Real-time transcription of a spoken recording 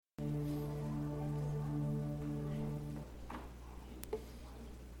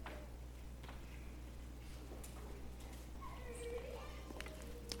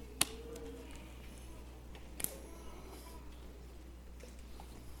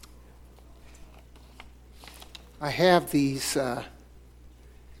I have these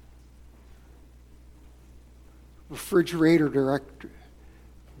refrigerator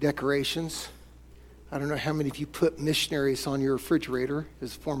decorations. I don't know how many of you put missionaries on your refrigerator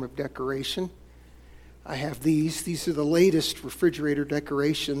as a form of decoration. I have these. These are the latest refrigerator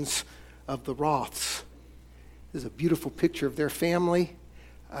decorations of the Roths. This is a beautiful picture of their family.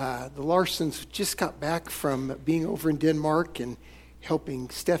 The Larsons just got back from being over in Denmark and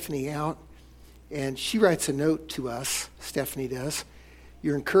helping Stephanie out. And she writes a note to us, Stephanie does.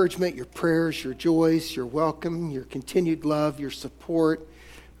 Your encouragement, your prayers, your joys, your welcome, your continued love, your support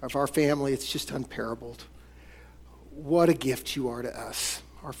of our family, it's just unparalleled. What a gift you are to us.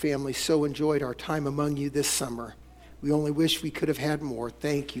 Our family so enjoyed our time among you this summer. We only wish we could have had more.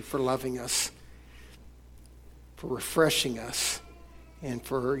 Thank you for loving us, for refreshing us, and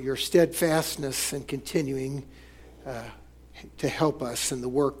for your steadfastness and continuing to help us in the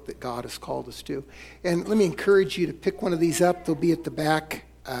work that God has called us to. And let me encourage you to pick one of these up. They'll be at the back.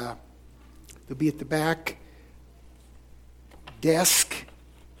 They'll be at the back desk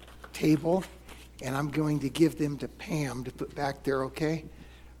table, and I'm going to give them to Pam to put back there, okay?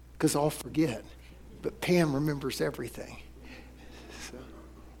 Because I'll forget. But Pam remembers everything. So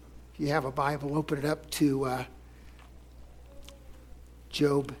if you have a Bible, open it up to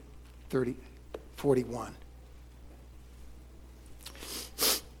Job 41.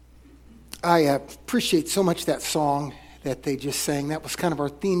 I appreciate so much that song that they just sang. That was kind of our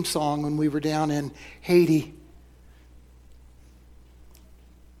theme song when we were down in Haiti.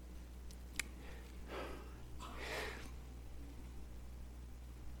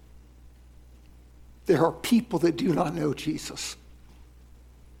 There are people that do not know Jesus.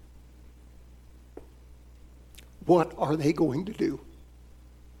 What are they going to do?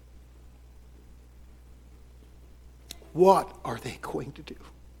 What are they going to do?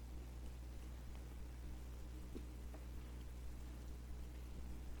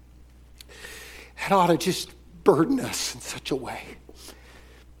 That ought to just burden us in such a way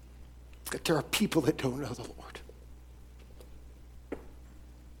that there are people that don't know the Lord.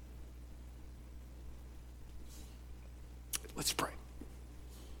 Let's pray.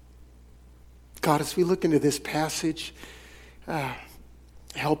 God, as we look into this passage,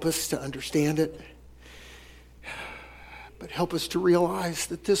 help us to understand it, but help us to realize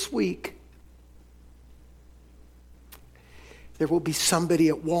that this week there will be somebody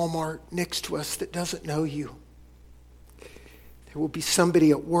at Walmart next to us that doesn't know you. There will be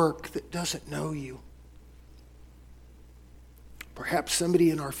somebody at work that doesn't know you. Perhaps somebody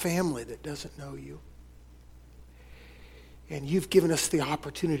in our family that doesn't know you. And you've given us the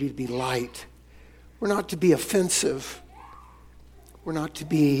opportunity to be light. We're not to be offensive. We're not to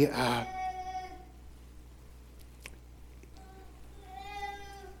be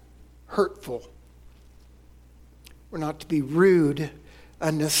hurtful. We're not to be rude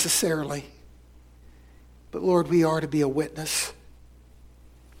unnecessarily. But Lord, we are to be a witness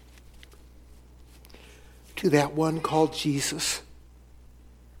to that one called Jesus,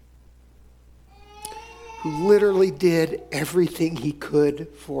 who literally did everything he could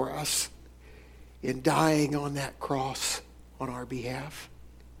for us in dying on that cross on our behalf.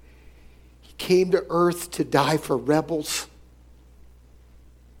 He came to earth to die for rebels.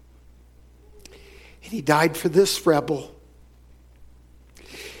 And he died for this rebel.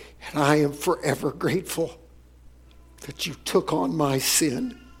 And I am forever grateful that you took on my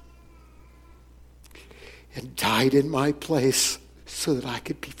sin and died in my place so that I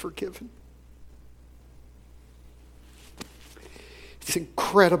could be forgiven. It's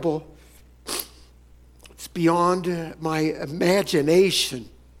incredible. It's beyond my imagination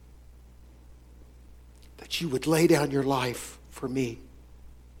that you would lay down your life for me.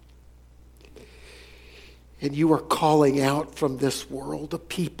 And you are calling out from this world a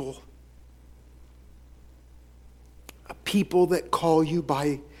people that call you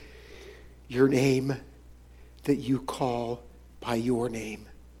by your name, that you call by your name.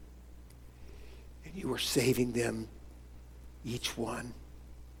 And you are saving them, each one,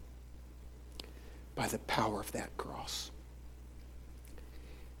 by the power of that cross.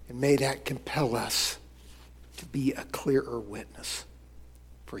 And may that compel us to be a clearer witness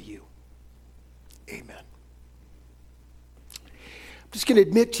for you. Amen. I'm just going to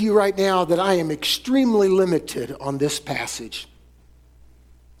admit to you right now that I am extremely limited on this passage.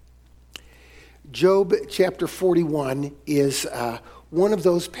 Job chapter 41 is one of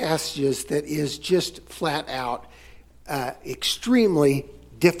those passages that is just flat out extremely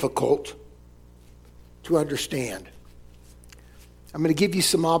difficult to understand. I'm going to give you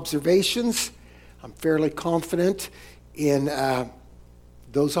some observations. I'm fairly confident in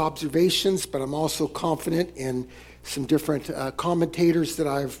those observations, but I'm also confident in some different commentators that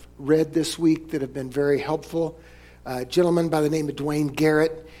I've read this week that have been very helpful. A gentleman by the name of Dwayne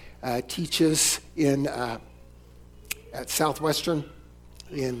Garrett teaches at Southwestern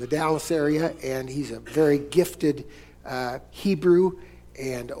in the Dallas area, and he's a very gifted Hebrew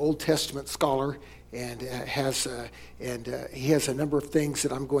and Old Testament scholar, and he has a number of things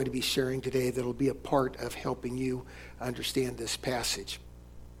that I'm going to be sharing today that will be a part of helping you understand this passage.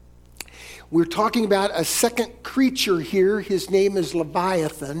 We're talking about a second creature here. His name is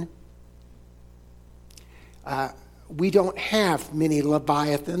Leviathan. We don't have many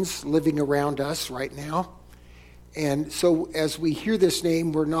Leviathans living around us right now. And so as we hear this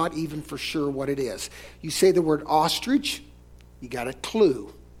name, we're not even for sure what it is. You say the word ostrich, you got a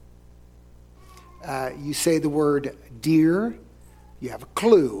clue. You say the word deer, you have a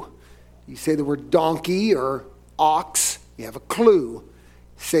clue. You say the word donkey or ox, you have a clue.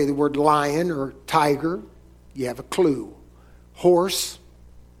 Say the word lion or tiger, you have a clue. Horse,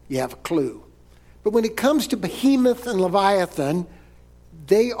 you have a clue. But when it comes to behemoth and Leviathan,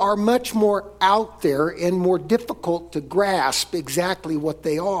 they are much more out there and more difficult to grasp exactly what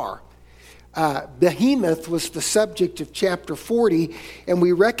they are. Behemoth was the subject of chapter 40, and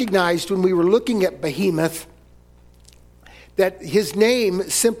we recognized when we were looking at behemoth that his name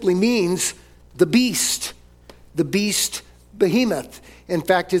simply means the beast behemoth. In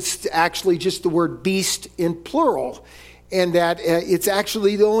fact, it's actually just the word beast in plural, and that it's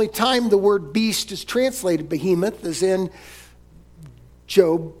actually the only time the word beast is translated behemoth is in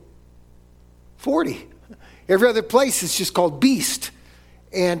Job 40. Every other place it's just called beast,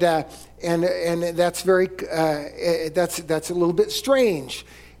 and that's very that's a little bit strange.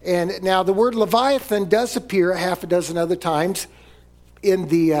 And now the word Leviathan does appear a half a dozen other times in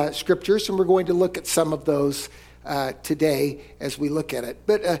the scriptures, and we're going to look at some of those today as we look at it.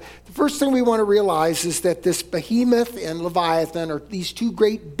 But the first thing we want to realize is that this behemoth and Leviathan are these two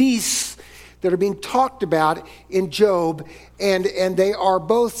great beasts that are being talked about in Job, and they are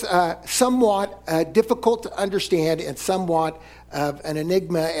both somewhat difficult to understand and somewhat of an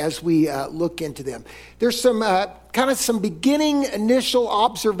enigma as we look into them. There's some some beginning initial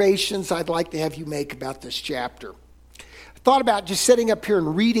observations I'd like to have you make about this chapter. I thought about just sitting up here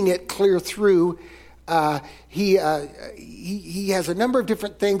and reading it clear through. He has a number of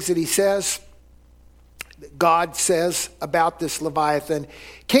different things that he says, that God says about this Leviathan.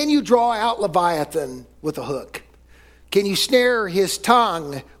 Can you draw out Leviathan with a hook? Can you snare his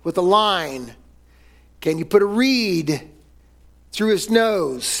tongue with a line? Can you put a reed through his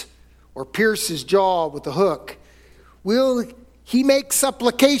nose or pierce his jaw with a hook? Will he make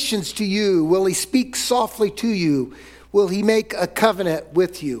supplications to you? Will he speak softly to you? Will he make a covenant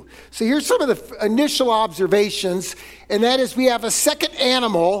with you? So here's some of the initial observations, and that is we have a second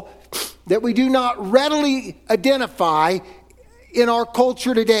animal that we do not readily identify in our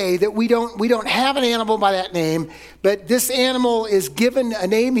culture today, that we don't have an animal by that name, but this animal is given a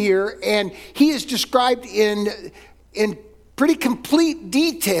name here, and he is described in pretty complete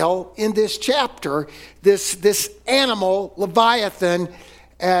detail in this chapter, this animal, Leviathan,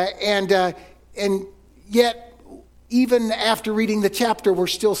 and yet even after reading the chapter, we're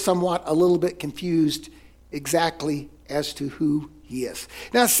still somewhat a little bit confused exactly as to who he is.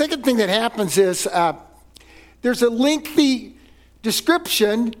 Now, the second thing that happens is there's a lengthy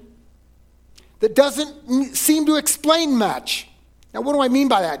description that doesn't seem to explain much. Now, what do I mean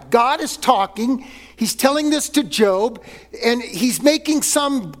by that? God is talking. He's telling this to Job, and he's making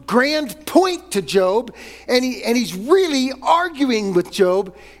some grand point to Job, and he's really arguing with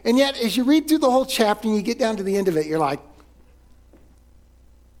Job. And yet, as you read through the whole chapter and you get down to the end of it, you're like,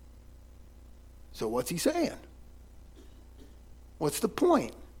 so what's he saying? What's the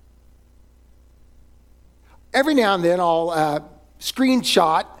point? Every now and then I'll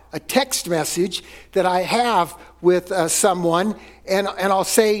screenshot a text message that I have with someone, and I'll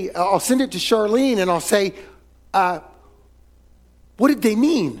send it to Charlene, and I'll say, what did they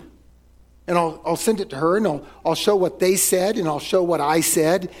mean? And I'll send it to her, and I'll show what they said, and I'll show what I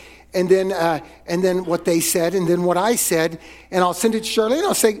said, and then what they said, and then what I said, and I'll send it to Charlene.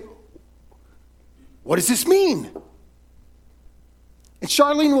 I'll say, what does this mean? And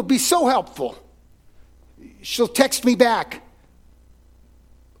Charlene will be so helpful. She'll text me back,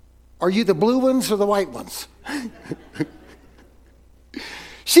 are you the blue ones or the white ones?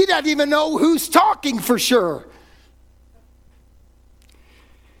 She doesn't even know who's talking for sure.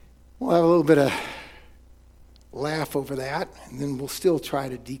 We'll have a little bit of laugh over that, and then we'll still try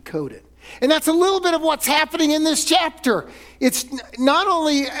to decode it. And that's a little bit of what's happening in this chapter. It's not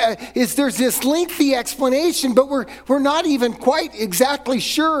only is there's this lengthy explanation, but we're not even quite exactly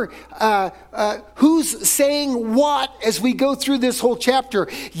sure who's saying what as we go through this whole chapter.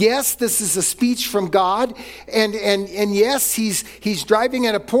 Yes, this is a speech from God, and yes, he's driving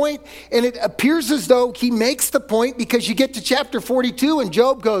at a point, and it appears as though he makes the point because you get to chapter 42 and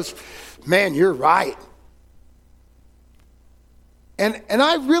Job goes, "Man, you're right." And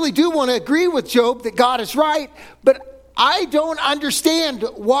I really do want to agree with Job that God is right, but I don't understand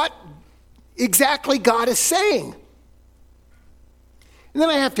what exactly God is saying. And then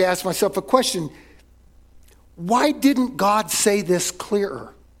I have to ask myself a question. Why didn't God say this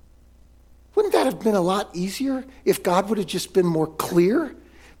clearer? Wouldn't that have been a lot easier if God would have just been more clear?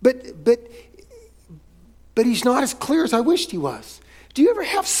 But he's not as clear as I wished he was. Do you ever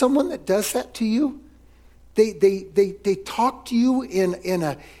have someone that does that to you? They talk to you in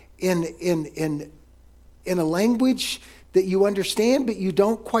a language that you understand, but you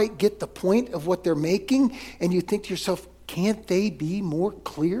don't quite get the point of what they're making, and you think to yourself, can't they be more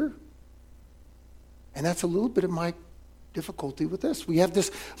clear? And that's a little bit of my difficulty with this. We have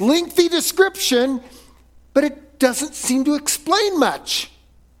this lengthy description, but it doesn't seem to explain much.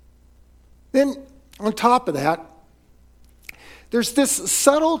 Then on top of that, there's this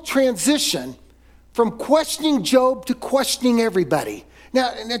subtle transition from questioning Job to questioning everybody.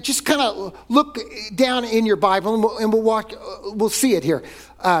 Now just kind of look down in your Bible, and we'll see it here.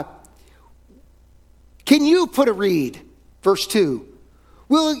 Can you put a reed? Verse 2.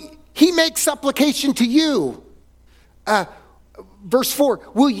 Will he make supplication to you? Verse 4.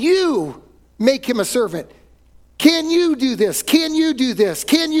 Will you make him a servant? Can you do this? Can you do this?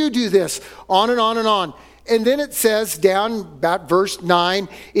 Can you do this? On and on and on. And then it says down about verse 9,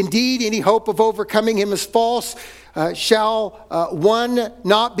 indeed, any hope of overcoming him is false. Shall one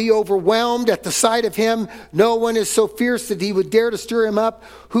not be overwhelmed at the sight of him? No one is so fierce that he would dare to stir him up.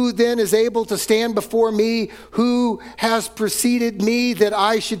 Who then is able to stand before me? Who has preceded me that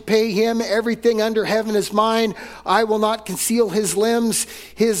I should pay him? Everything under heaven is mine. I will not conceal his limbs.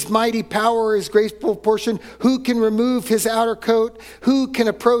 His mighty power is graceful portion. Who can remove his outer coat? Who can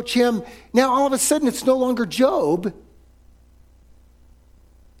approach him? Now all of a sudden it's no longer Job.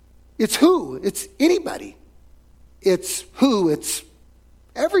 It's who? It's anybody. It's who? It's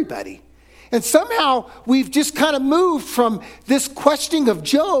everybody. And somehow we've just kind of moved from this questioning of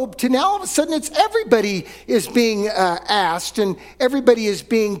Job to now all of a sudden it's everybody is being asked and everybody is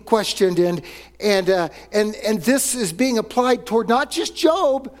being questioned, and this is being applied toward not just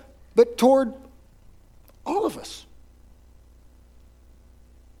Job, but toward all of us.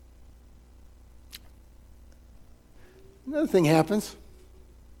 Another thing happens,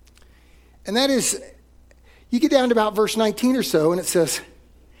 and that is, you get down to about verse 19 or so, and it says,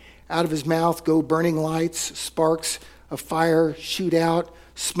 out of his mouth go burning lights, sparks of fire shoot out,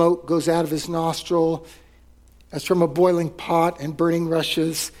 smoke goes out of his nostril, as from a boiling pot, and burning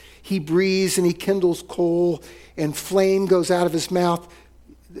rushes. He breathes and he kindles coal, and flame goes out of his mouth.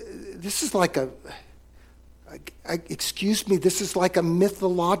 This is like this is like a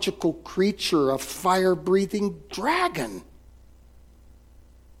mythological creature, a fire-breathing dragon.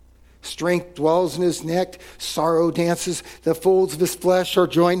 Strength dwells in his neck, sorrow dances. The folds of his flesh are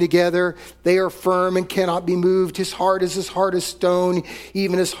joined together. They are firm and cannot be moved. His heart is as hard as stone,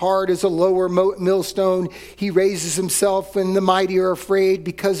 even as hard as a lower millstone. He raises himself when the mighty are afraid.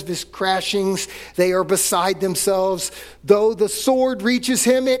 Because of his crashings, they are beside themselves. Though the sword reaches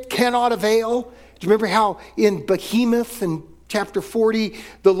him, it cannot avail. Do you remember how in Behemoth and Chapter 40,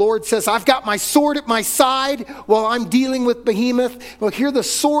 the Lord says, I've got my sword at my side while I'm dealing with Behemoth. Well, here the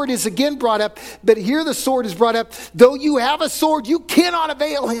sword is again brought up, but here the sword is brought up. Though you have a sword, you cannot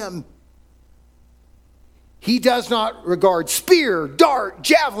avail him. He does not regard spear, dart,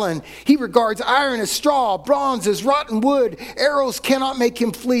 javelin. He regards iron as straw, bronze as rotten wood. Arrows cannot make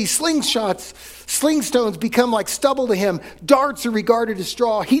him flee. Slingstones become like stubble to him. Darts are regarded as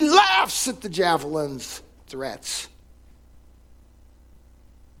straw. He laughs at the javelins, threats.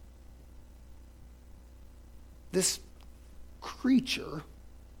 This creature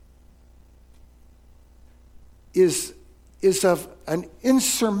is of an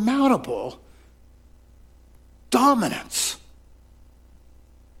insurmountable dominance.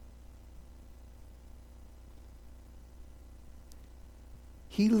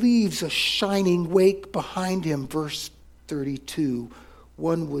 He leaves a shining wake behind him. Verse 32,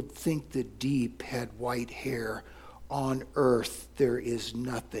 one would think the deep had white hair. On earth there is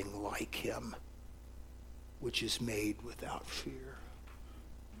nothing like him, which is made without fear.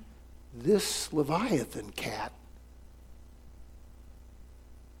 This Leviathan cat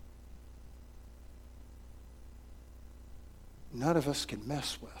none of us can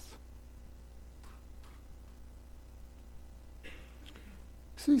mess with.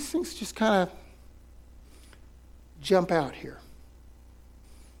 So these things just kind of jump out here.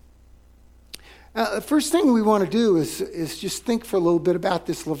 The first thing we want to do is just think for a little bit about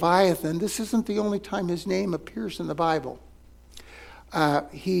this Leviathan. This isn't the only time his name appears in the Bible.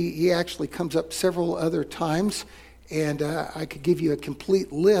 He actually comes up several other times, and I could give you a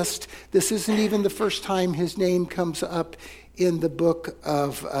complete list. This isn't even the first time his name comes up in the book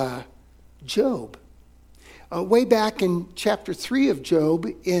of Job. Way back in chapter 3 of Job,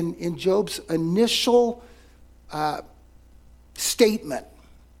 in Job's initial statement,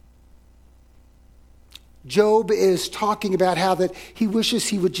 Job is talking about how that he wishes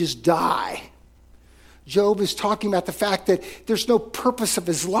he would just die. Job is talking about the fact that there's no purpose of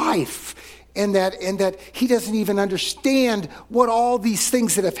his life, and that he doesn't even understand what all these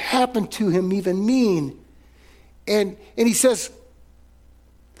things that have happened to him even mean. And he says,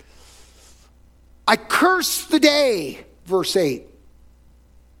 I curse the day, verse 8.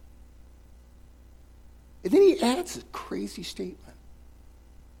 And then he adds a crazy statement.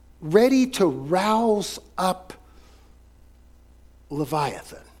 Ready to rouse up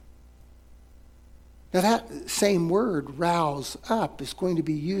Leviathan. Now that same word, rouse up, is going to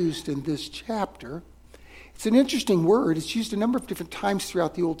be used in this chapter. It's an interesting word. It's used a number of different times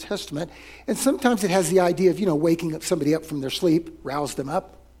throughout the Old Testament. And sometimes it has the idea of, waking up somebody up from their sleep, rouse them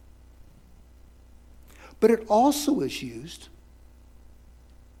up. But it also is used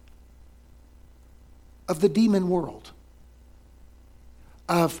of the demon world,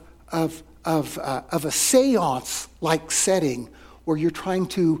 of a seance-like setting where you're trying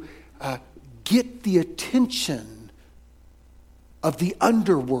to get the attention of the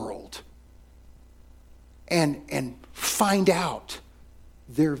underworld and find out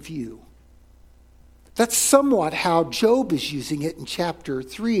their view. That's somewhat how Job is using it in chapter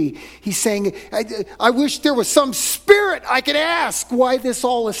 3. He's saying, I wish there was some spirit I could ask why this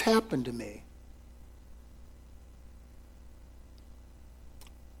all has happened to me.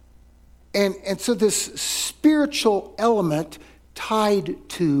 And so this spiritual element tied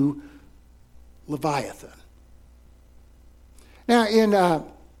to Leviathan. Now in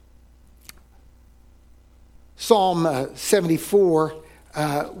Psalm 74,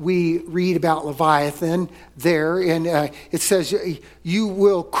 we read about Leviathan there, and it says, you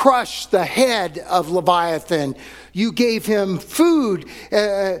will crush the head of Leviathan. You gave him food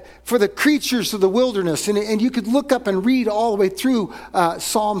for the creatures of the wilderness. And you could look up and read all the way through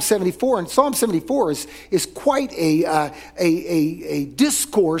Psalm 74. And Psalm 74 is quite a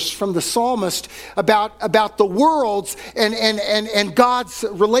discourse from the psalmist about the worlds and God's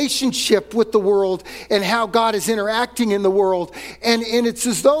relationship with the world and how God is interacting in the world. And it's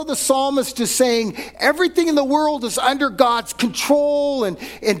as though the psalmist is saying everything in the world is under God's control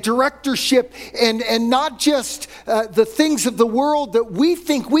and directorship, and not just the things of the world that we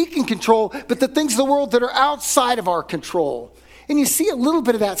think we can control, but the things of the world that are outside of our control. And you see a little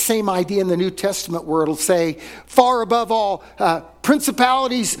bit of that same idea in the New Testament, where it'll say, far above all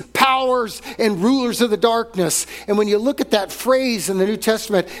principalities, powers, and rulers of the darkness. And when you look at that phrase in the New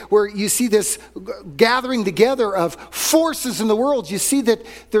Testament, where you see this gathering together of forces in the world, you see that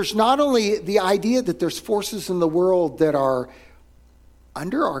there's not only the idea that there's forces in the world that are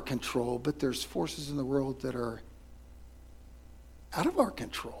under our control, but there's forces in the world that are out of our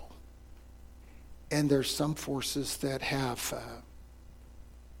control. And there's some forces that have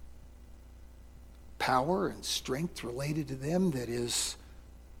power and strength related to them that is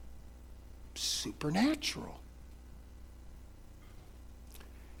supernatural.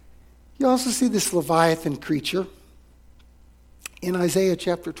 You also see this Leviathan creature in Isaiah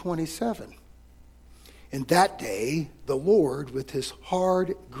chapter 27. In that day, the Lord, with his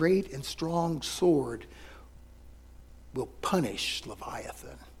hard, great, and strong sword, will punish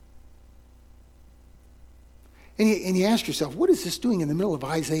Leviathan. And you ask yourself, what is this doing in the middle of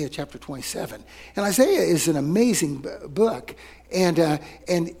Isaiah chapter 27? And Isaiah is an amazing book. And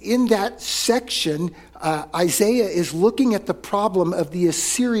in that section, Isaiah is looking at the problem of the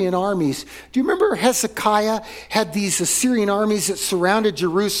Assyrian armies. Do you remember Hezekiah had these Assyrian armies that surrounded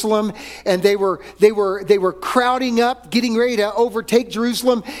Jerusalem, and they were crowding up, getting ready to overtake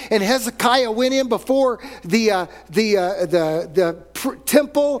Jerusalem. And Hezekiah went in before the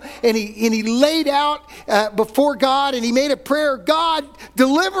temple, and he laid out before God, and he made a prayer, God,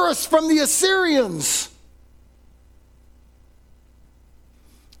 deliver us from the Assyrians.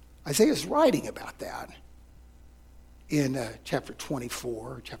 Isaiah's writing about that in chapter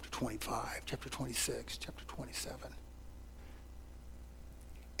 24, chapter 25, chapter 26, chapter 27.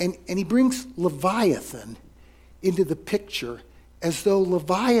 And he brings Leviathan into the picture as though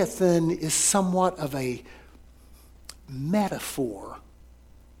Leviathan is somewhat of a metaphor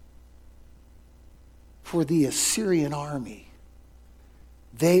for the Assyrian army.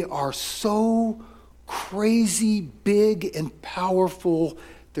 They are so crazy, big, and powerful.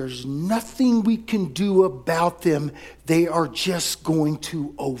 There's nothing we can do about them. They are just going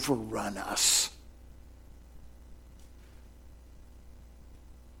to overrun us.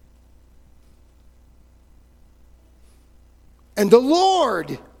 And the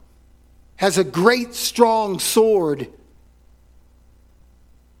Lord has a great strong sword.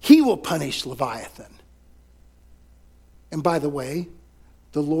 He will punish Leviathan. And by the way,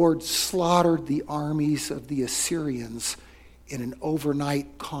 the Lord slaughtered the armies of the Assyrians in an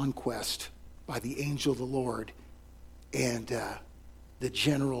overnight conquest by the angel of the Lord. And the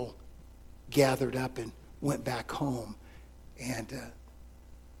general gathered up and went back home and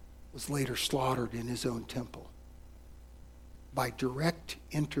was later slaughtered in his own temple by direct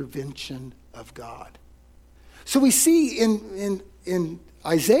intervention of God. So we see in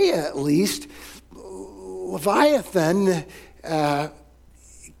Isaiah at least, Leviathan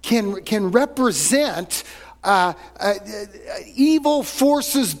can represent evil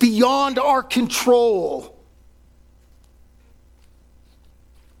forces beyond our control.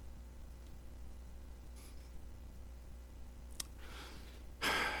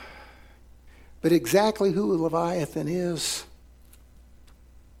 But exactly who Leviathan is,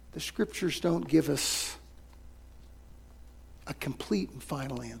 the scriptures don't give us a complete and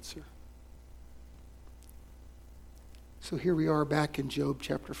final answer. So here we are back in Job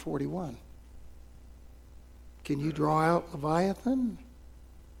chapter 41. Can you draw out Leviathan?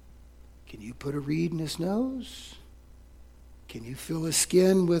 Can you put a reed in his nose? Can you fill his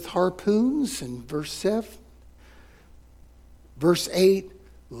skin with harpoons? In verse 7. Verse 8,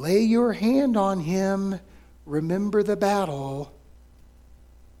 lay your hand on him, remember the battle,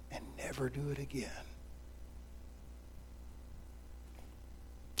 and never do it again.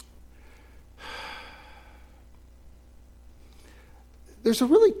 There's a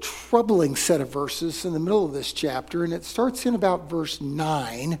really troubling set of verses in the middle of this chapter, and it starts in about verse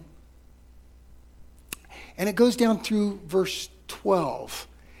 9, and it goes down through verse 12.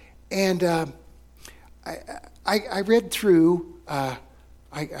 And I read through, I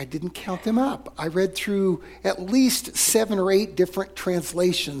didn't count them up. I read through at least 7 or 8 different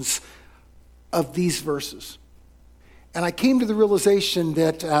translations of these verses. And I came to the realization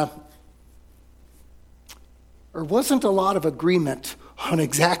that there wasn't a lot of agreement on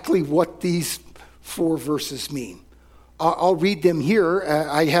exactly what these 4 verses mean. I'll read them here.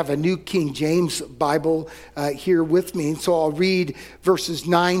 I have a New King James Bible here with me, so I'll read verses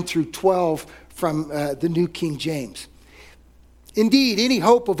 9 through 12 from the New King James. Indeed, any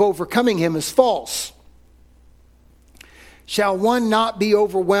hope of overcoming him is false. Shall one not be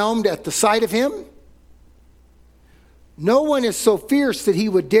overwhelmed at the sight of him? No one is so fierce that he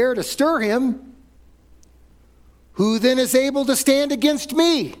would dare to stir him. Who then is able to stand against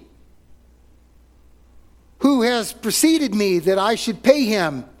me? Who has preceded me that I should pay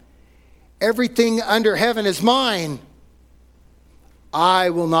him? Everything under heaven is mine. I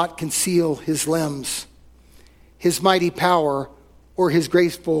will not conceal his limbs, his mighty power, or his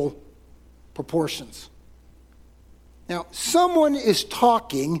graceful proportions. Now, someone is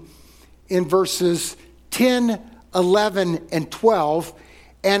talking in verses 10, 11, and 12,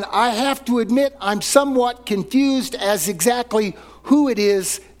 and I have to admit I'm somewhat confused as exactly who it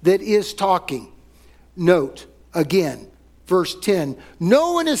is that is talking. Note, again, verse 10,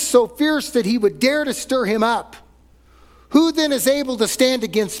 no one is so fierce that he would dare to stir him up. Who then is able to stand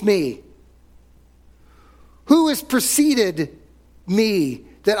against me? Who has preceded me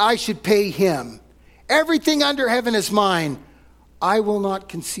that I should pay him? Everything under heaven is mine. I will not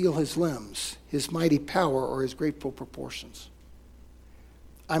conceal his limbs, his mighty power, or his grateful proportions.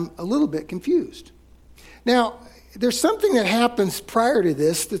 I'm a little bit confused. Now, there's something that happens prior to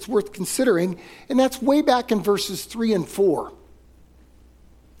this that's worth considering, and that's way back in verses 3 and 4.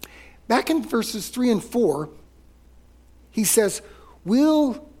 Back in verses 3 and 4, he says,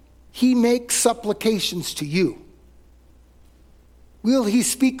 will he make supplications to you? Will he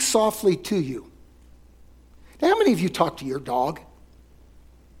speak softly to you? Now, how many of you talk to your dog?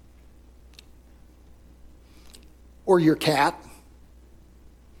 Or your cat?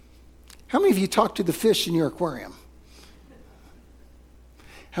 How many of you talk to the fish in your aquarium?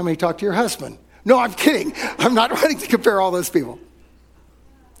 How many talk to your husband? No, I'm kidding. I'm not wanting to compare all those people.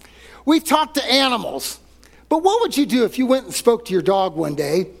 We've talked to animals. But what would you do if you went and spoke to your dog one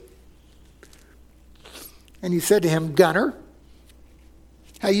day and you said to him, Gunner,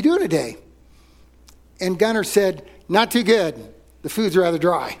 how you doing today? And Gunner said, not too good. the food's rather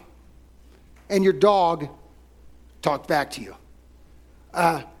dry. And your dog talked back to you.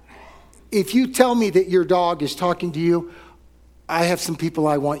 If you tell me that your dog is talking to you, I have some people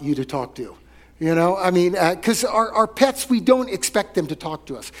I want you to talk to. Because our pets, we don't expect them to talk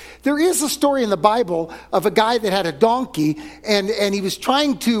to us. There is a story in the Bible of a guy that had a donkey, and he was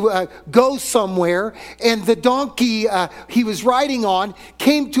trying to go somewhere, and the donkey he was riding on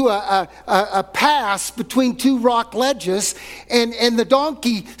came to a pass between two rock ledges, and the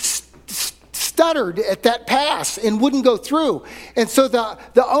donkey stuttered at that pass and wouldn't go through. And so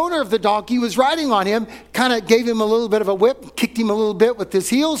the owner of the donkey was riding on him, kind of gave him a little bit of a whip, kicked him a little bit with his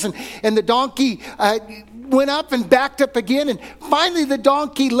heels, and the donkey went up and backed up again. And finally the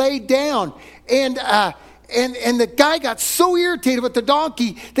donkey laid down. And the guy got so irritated with the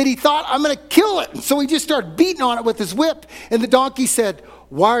donkey that he thought, I'm going to kill it. And so he just started beating on it with his whip. And the donkey said,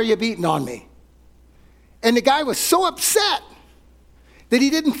 why are you beating on me? And the guy was so upset that he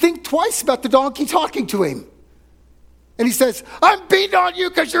didn't think twice about the donkey talking to him. And he says, I'm beating on you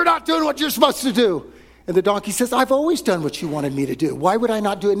because you're not doing what you're supposed to do. And the donkey says, I've always done what you wanted me to do. Why would I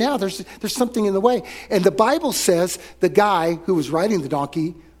not do it now? There's something in the way. And the Bible says the guy who was riding the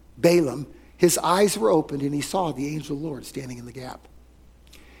donkey, Balaam, his eyes were opened and he saw the angel of the Lord standing in the gap.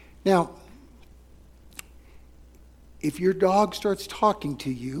 Now, if your dog starts talking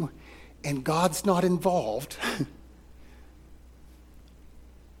to you and God's not involved,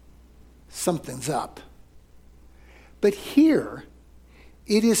 something's up. But here,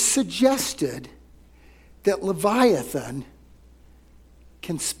 it is suggested that Leviathan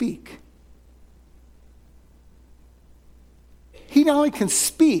can speak. He not only can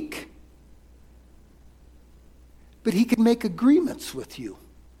speak, but he can make agreements with you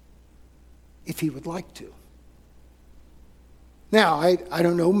if he would like to. Now, I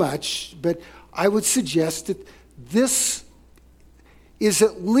don't know much, but I would suggest that this is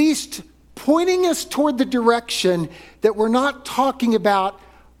at least pointing us toward the direction that we're not talking about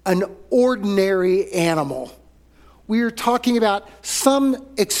an ordinary animal. We are talking about some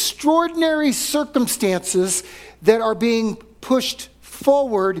extraordinary circumstances that are being pushed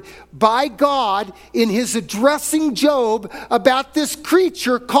forward by God in his addressing Job about this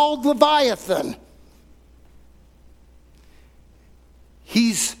creature called Leviathan.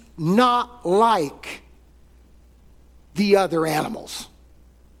 He's not like the other animals.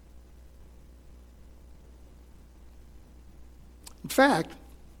 In fact,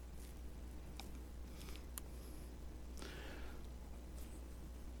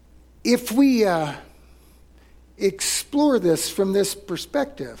 if we explore this from this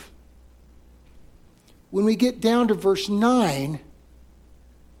perspective, when we get down to verse 9,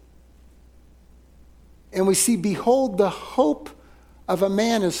 and we see, behold, the hope of a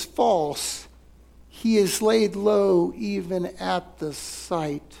man is false. He is laid low even at the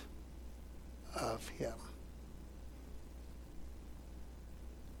sight of him.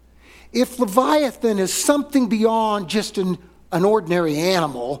 If Leviathan is something beyond just an ordinary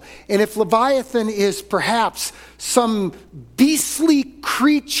animal, and if Leviathan is perhaps some beastly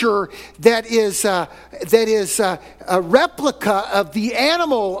creature that is a replica of the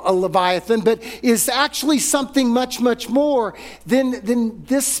animal a Leviathan, but is actually something much, much more, then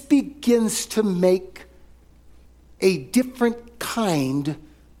this begins to make a different kind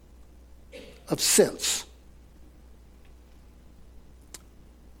of sense.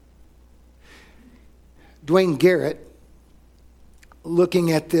 Dwayne Garrett,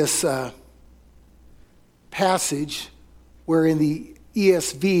 looking at this passage where in the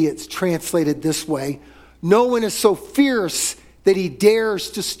ESV it's translated this way, no one is so fierce that he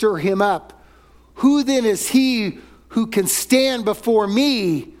dares to stir him up. Who then is he who can stand before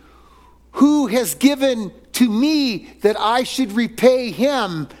me? Who has given to me that I should repay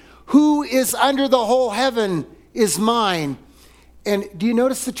him? Who is under the whole heaven is mine. And do you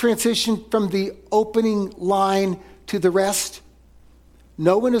notice the transition from the opening line to the rest?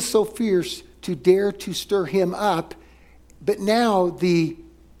 No one is so fierce to dare to stir him up. But now the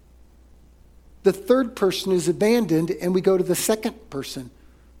third person is abandoned and we go to the second person.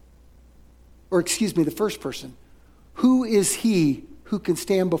 The first person. Who is he who can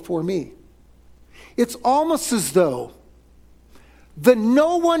stand before me? It's almost as though the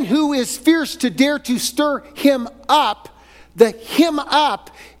no one who is fierce to dare to stir him up, the him up,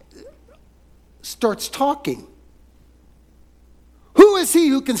 starts talking. Who is he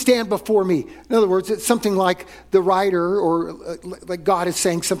who can stand before me? In other words, it's something like the writer or like God is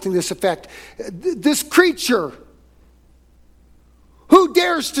saying something to this effect. This creature, who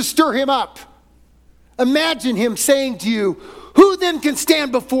dares to stir him up? Imagine him saying to you, who then can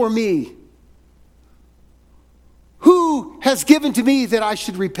stand before me? Who has given to me that I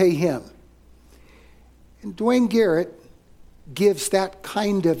should repay him? And Dwayne Garrett gives that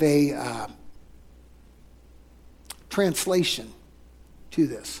kind of a translation to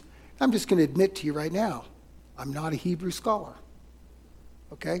this. I'm just going to admit to you right now, I'm not a Hebrew scholar.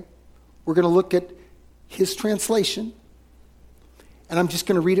 Okay? We're going to look at his translation, and I'm just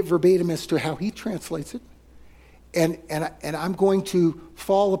going to read it verbatim as to how he translates it. And I'm going to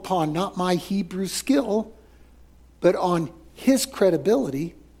fall upon not my Hebrew skill, but on his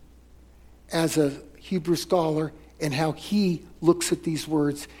credibility as a Hebrew scholar and how he looks at these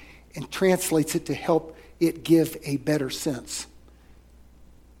words and translates it to help it give a better sense.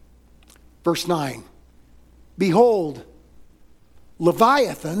 Verse 9, behold,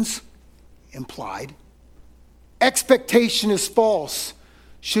 Leviathans, implied, expectation is false.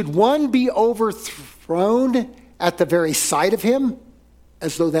 Should one be overthrown at the very sight of him?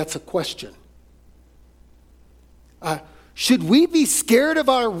 As though that's a question. Should we be scared of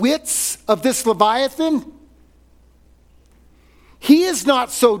our wits of this Leviathan? He is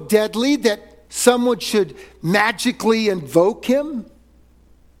not so deadly that someone should magically invoke him.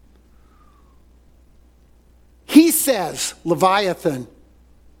 He says, Leviathan,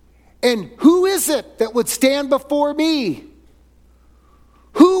 and who is it that would stand before me?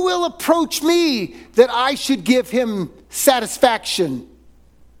 Who will approach me that I should give him satisfaction?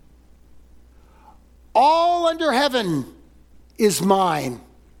 All under heaven is mine.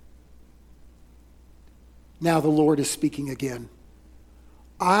 Now the Lord is speaking again.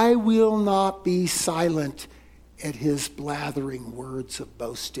 I will not be silent at his blathering words of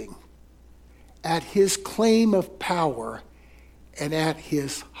boasting, at his claim of power, and at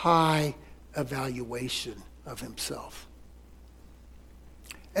his high evaluation of himself.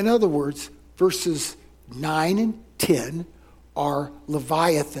 In other words, verses 9 and 10 are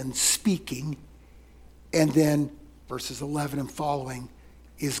Leviathan speaking, and then verses 11 and following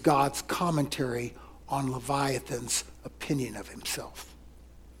is God's commentary on Leviathan's opinion of himself.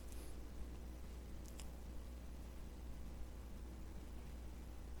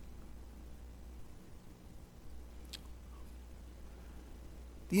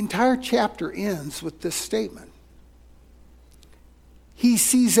 The entire chapter ends with this statement. He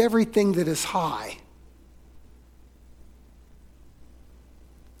sees everything that is high.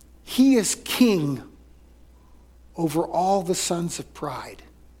 He is king over all the sons of pride.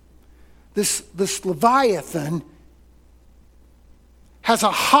 This Leviathan has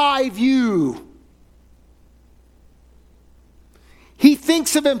a high view. He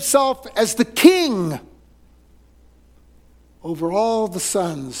thinks of himself as the king over all the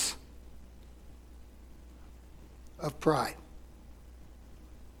sons of pride.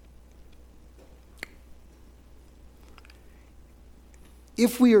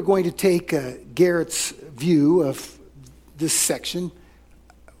 If we are going to take Garrett's view of this section,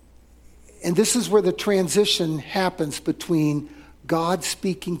 and this is where the transition happens between God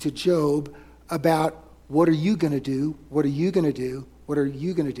speaking to Job about what are you going to do, what are you going to do, what are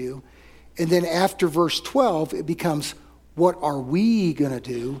you going to do, and then after verse 12 it becomes what are we going to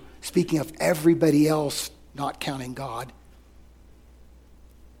do, speaking of everybody else, not counting God.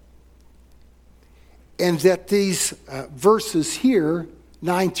 And that these verses here,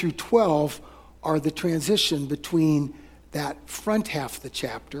 9 through 12, are the transition between that front half of the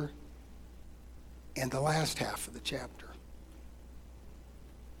chapter and the last half of the chapter.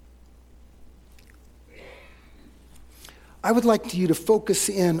 I would like you to focus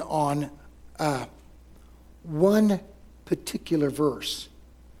in on one particular verse,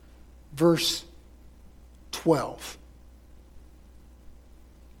 verse 12.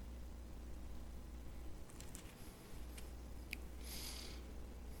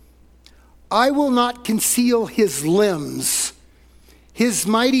 I will not conceal his limbs, his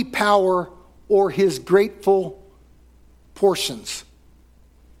mighty power, or his grateful portions.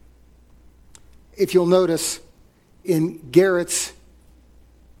 If you'll notice in Garrett's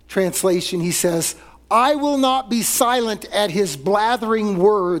translation, he says, I will not be silent at his blathering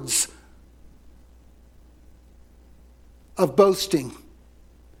words of boasting,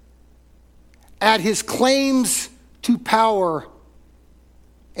 at his claims to power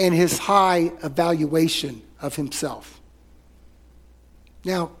and his high evaluation of himself.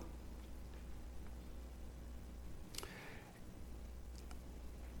 Now,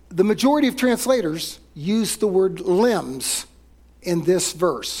 the majority of translators use the word limbs in this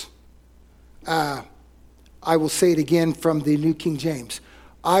verse. I will say it again from the New King James.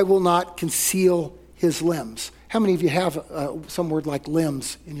 I will not conceal his limbs. How many of you have some word like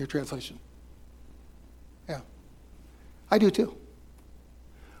limbs in your translation? Yeah. I do too.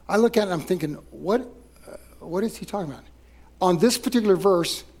 I look at it and I'm thinking, what is he talking about? on this particular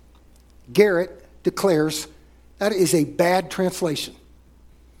verse, Garrett declares that is a bad translation.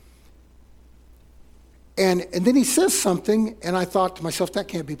 And then he says something, and I thought to myself, that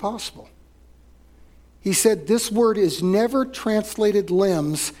can't be possible. He said, this word is never translated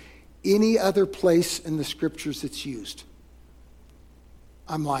limbs any other place in the scriptures it's used.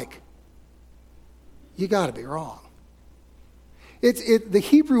 I'm like, you got to be wrong. The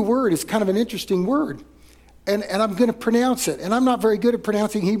Hebrew word is kind of an interesting word. And I'm going to pronounce it. And I'm not very good at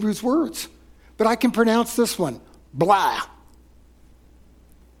pronouncing Hebrew's words. But I can pronounce this one. Blah.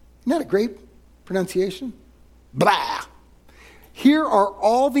 Isn't that a great pronunciation? Blah. Here are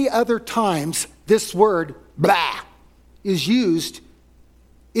all the other times this word, blah, is used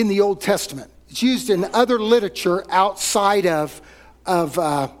in the Old Testament. It's used in other literature outside of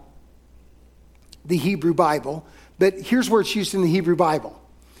the Hebrew Bible. But here's where it's used in the Hebrew Bible.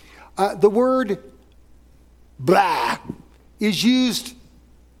 The word blah is used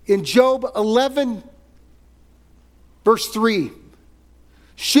in Job 11, verse 3.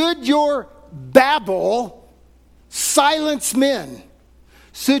 Should your babble silence men?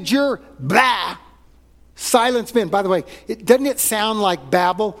 Should your blah silence men? By the way, doesn't it sound like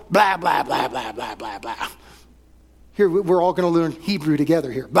babble? Blah, blah, blah, blah, blah, blah, blah. Here, we're all going to learn Hebrew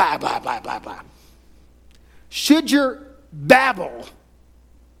together here. Blah, blah, blah, blah, blah. Should your babble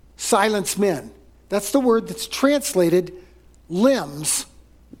silence men? That's the word that's translated limbs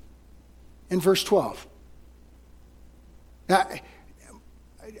in verse 12. Now,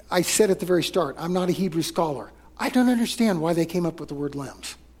 I said at the very start, I'm not a Hebrew scholar. I don't understand why they came up with the word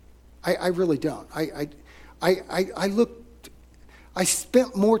limbs. I really don't. I looked, I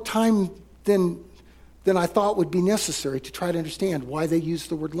spent more time than I thought would be necessary to try to understand why they used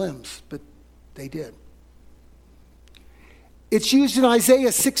the word limbs, but they did. It's used in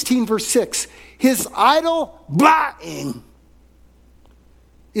Isaiah 16, verse 6. His idle blahing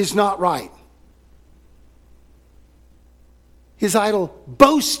is not right. His idle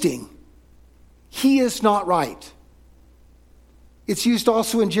boasting, he is not right. It's used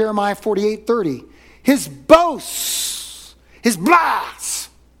also in Jeremiah 48:30. His boasts, his blahs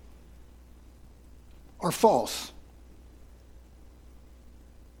are false.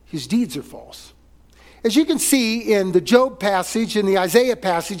 His deeds are false. As you can see in the Job passage, in the Isaiah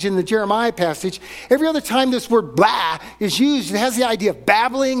passage, in the Jeremiah passage, every other time this word blah is used, it has the idea of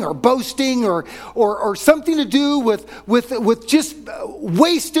babbling or boasting or something to do with just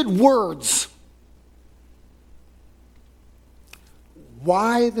wasted words.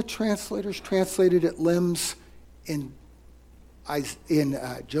 Why the translators translated it limbs in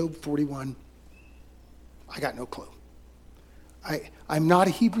Job 41, I got no clue. I'm not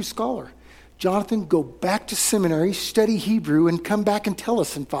a Hebrew scholar. Jonathan, go back to seminary, study Hebrew, and come back and tell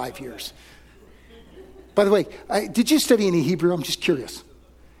us in 5 years. By the way, did you study any Hebrew? I'm just curious.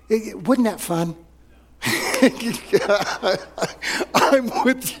 Wasn't that fun? I'm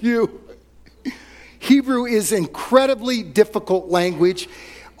with you. Hebrew is incredibly difficult language.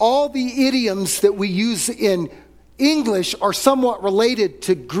 All the idioms that we use in English are somewhat related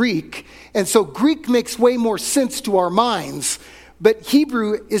to Greek. And so Greek makes way more sense to our minds. But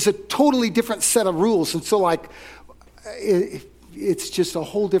Hebrew is a totally different set of rules. And so it's just a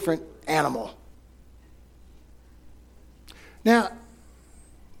whole different animal. Now,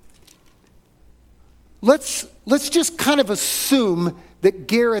 let's just kind of assume that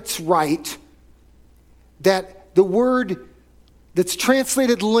Garrett's right, that the word that's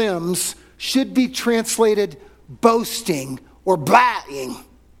translated limbs should be translated boasting or blahing.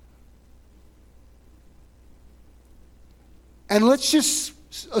 And let's just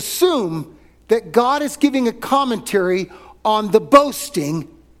assume that God is giving a commentary on the boasting.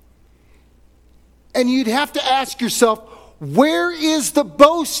 And you'd have to ask yourself, where is the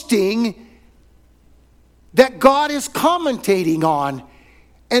boasting that God is commentating on?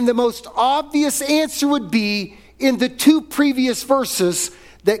 And the most obvious answer would be in the two previous verses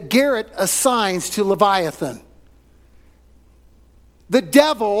that Garrett assigns to Leviathan. The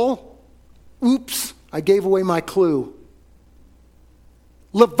devil, oops, I gave away my clue.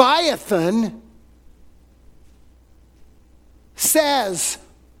 Leviathan says,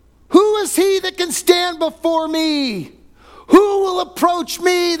 who is he that can stand before me? Who will approach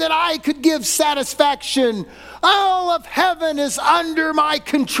me that I could give satisfaction? All of heaven is under my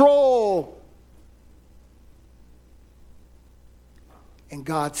control. And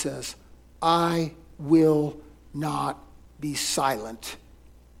God says, I will not be silent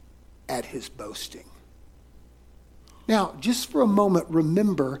at his boasting. Now, just for a moment,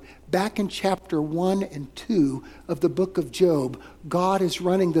 remember back in chapter 1 and 2 of the book of Job, God is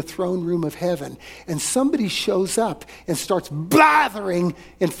running the throne room of heaven, and somebody shows up and starts blathering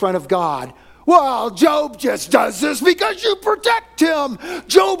in front of God. Well, Job just does this because you protect him.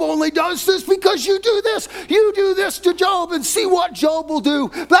 Job only does this because you do this. You do this to Job and see what Job will do.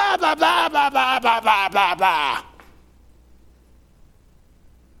 Blah, blah, blah, blah, blah, blah, blah, blah, blah.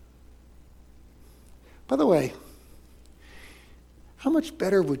 By the way, how much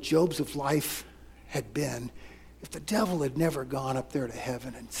better would Job's life had been if the devil had never gone up there to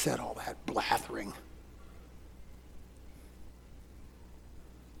heaven and said all that blathering?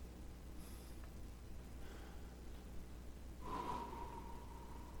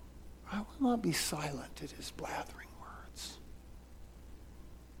 I will not be silent at his blathering words.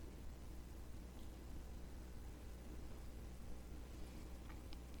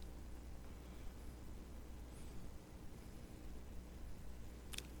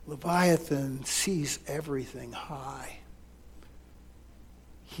 Leviathan sees everything high.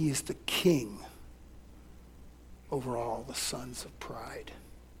 He is the king over all the sons of pride.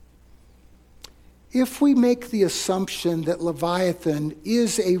 If we make the assumption that Leviathan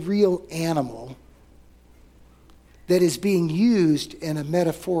is a real animal that is being used in a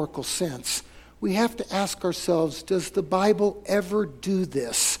metaphorical sense, we have to ask ourselves, does the Bible ever do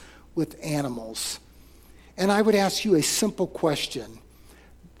this with animals? And I would ask you a simple question.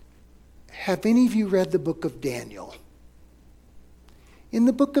 Have any of you read the book of Daniel? In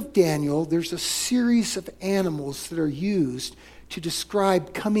the book of Daniel, there's a series of animals that are used to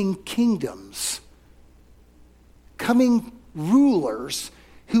describe coming kingdoms, coming rulers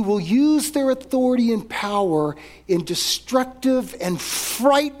who will use their authority and power in destructive and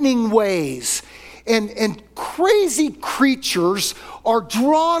frightening ways. And crazy creatures are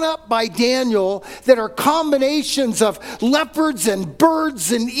drawn up by Daniel that are combinations of leopards and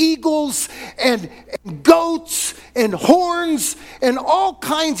birds and eagles and goats and horns and all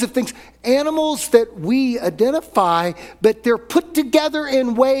kinds of things. Animals that we identify, but they're put together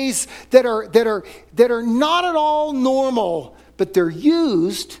in ways that are not at all normal, but they're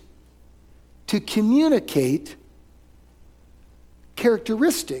used to communicate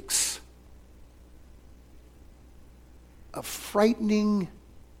characteristics of frightening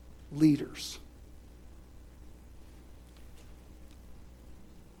leaders.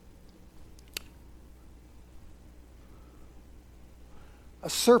 A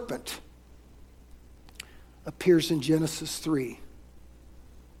serpent appears in Genesis 3.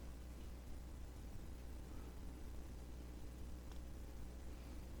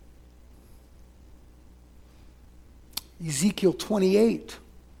 Ezekiel 28.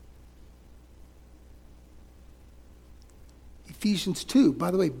 Ephesians 2. By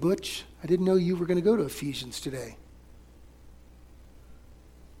the way, Butch, I didn't know you were going to go to Ephesians today.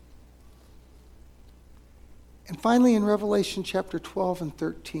 And finally, in Revelation chapter 12 and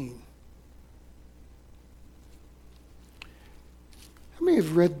 13. How many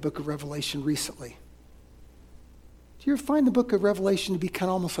have read the book of Revelation recently? Do you ever find the book of Revelation to be kind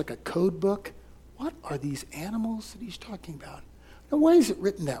of almost like a code book? What are these animals that he's talking about? Now, why is it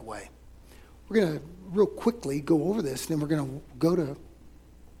written that way? We're going to real quickly go over this, and then we're going to go to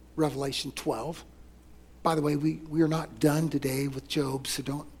Revelation 12. By the way, we are not done today with Job, so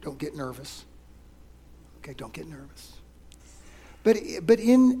don't get nervous. Okay, don't get nervous. But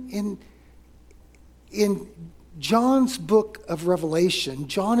in John's book of Revelation,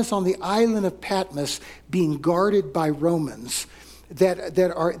 John is on the island of Patmos being guarded by Romans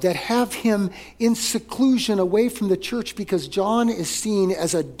that have him in seclusion away from the church because John is seen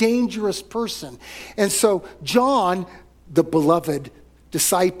as a dangerous person. And so John, the beloved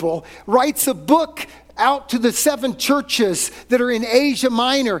disciple, writes a book out to the 7 churches that are in Asia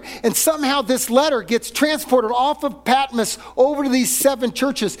Minor. And somehow this letter gets transported off of Patmos over to these 7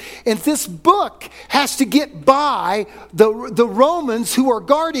 churches. And this book has to get by the Romans who are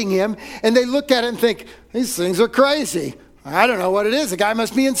guarding him. And they look at it and think, these things are crazy. I don't know what it is. The guy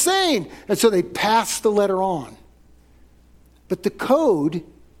must be insane. And so they pass the letter on. But the code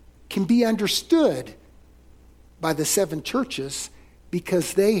can be understood by the 7 churches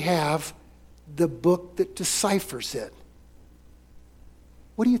because they have the book that deciphers it.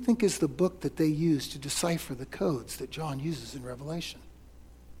 What do you think is the book that they use to decipher the codes that John uses in Revelation?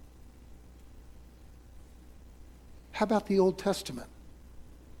 How about the Old Testament?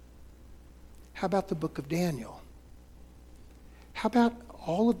 How about the book of Daniel? How about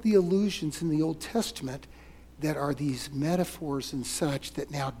all of the allusions in the Old Testament that are these metaphors and such that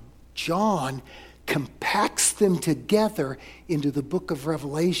now John compacts them together into the book of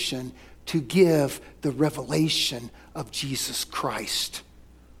Revelation to give the revelation of Jesus Christ,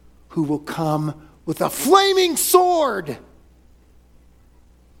 who will come with a flaming sword.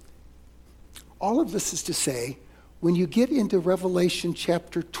 All of this is to say, when you get into Revelation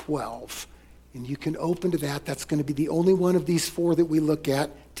chapter 12, and you can open to that, that's going to be the only one of these four that we look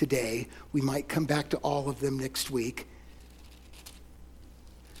at today. We might come back to all of them next week.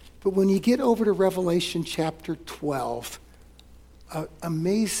 But when you get over to Revelation chapter 12, an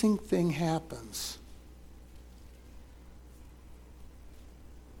amazing thing happens.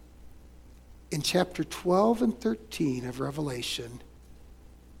 In chapter 12 and 13 of Revelation,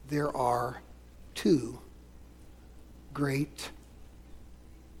 there are two great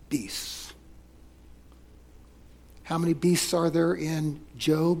beasts. How many beasts are there in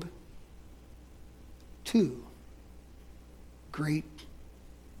Job? Two great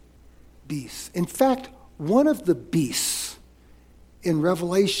beasts. In fact, one of the beasts in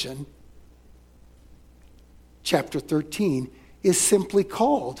Revelation chapter 13 is simply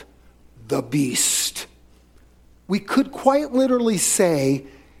called the beast. We could quite literally say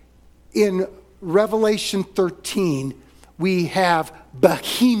in Revelation 13 we have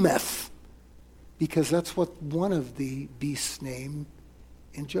Behemoth, because that's what one of the beasts' name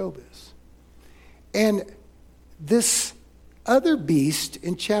in Job is. And this other beast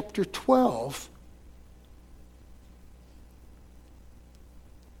in chapter 12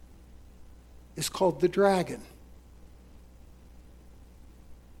 is called the dragon.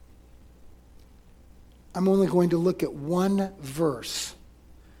 I'm only going to look at one verse.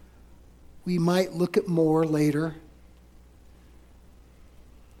 We might look at more later.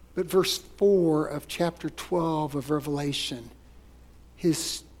 But verse 4 of chapter 12 of Revelation,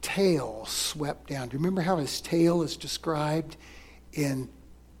 his tail swept down. Do you remember how his tail is described in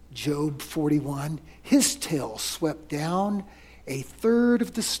Job 41? His tail swept down a third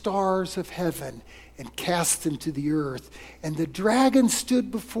of the stars of heaven and cast them to the earth. And the dragon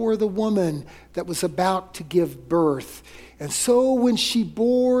stood before the woman that was about to give birth. And so when she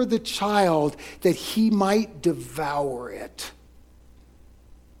bore the child, that he might devour it.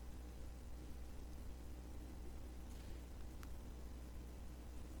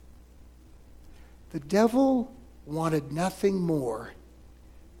 The devil wanted nothing more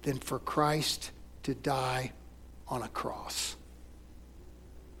than for Christ to die on a cross.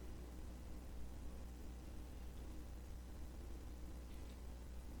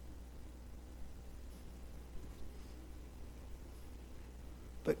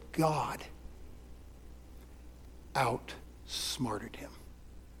 But God outsmarted him.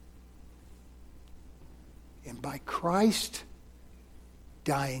 And by Christ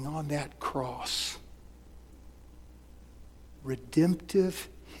dying on that cross, redemptive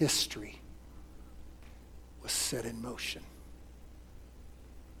history was set in motion.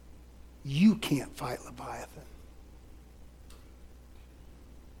 You can't fight Leviathan.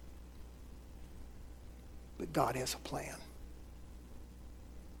 But God has a plan.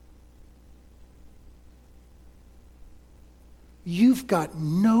 You've got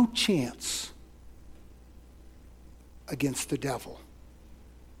no chance against the devil.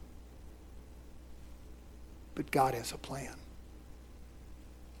 But God has a plan.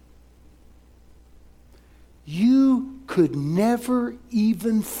 You could never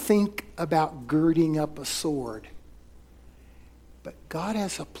even think about girding up a sword. But God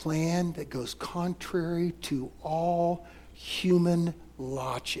has a plan that goes contrary to all human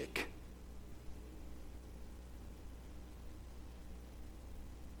logic.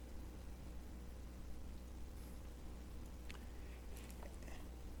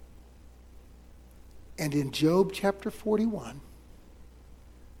 And in Job chapter 41,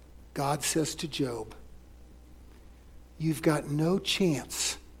 God says to Job, you've got no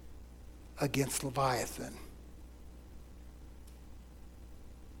chance against Leviathan.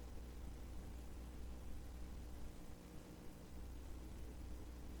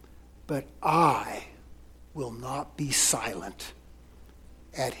 But I will not be silent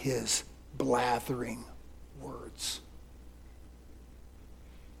at his blathering words.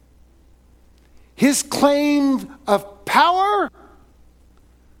 His claim of power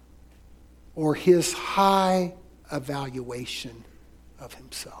or his high evaluation of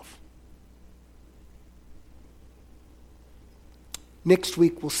himself. Next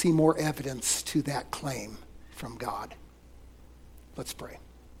week, we'll see more evidence to that claim from God. Let's pray.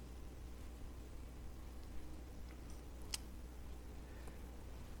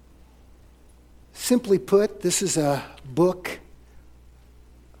 Simply put, this is a book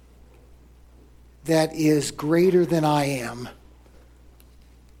that is greater than I am,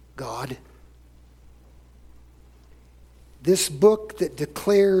 God. This book that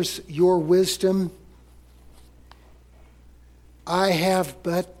declares your wisdom, I have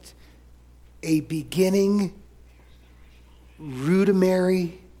but a beginning,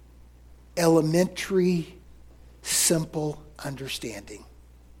 rudimentary, elementary, simple understanding.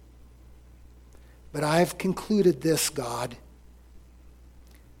 But I've concluded this, God.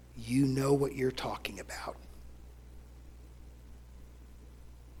 You know what you're talking about.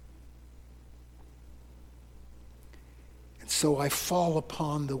 And so I fall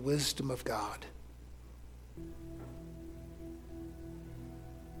upon the wisdom of God.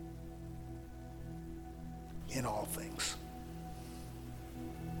 In all things.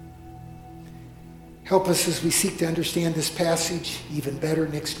 Help us as we seek to understand this passage even better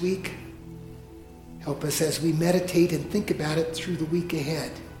next week. Help us as we meditate and think about it through the week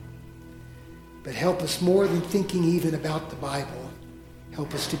ahead. But help us more than thinking even about the Bible.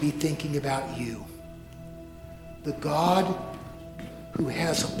 Help us to be thinking about you. The God who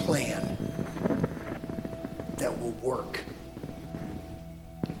has a plan that will work.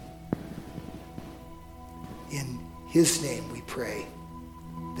 In his name we pray,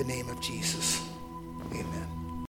 the name of Jesus. Amen.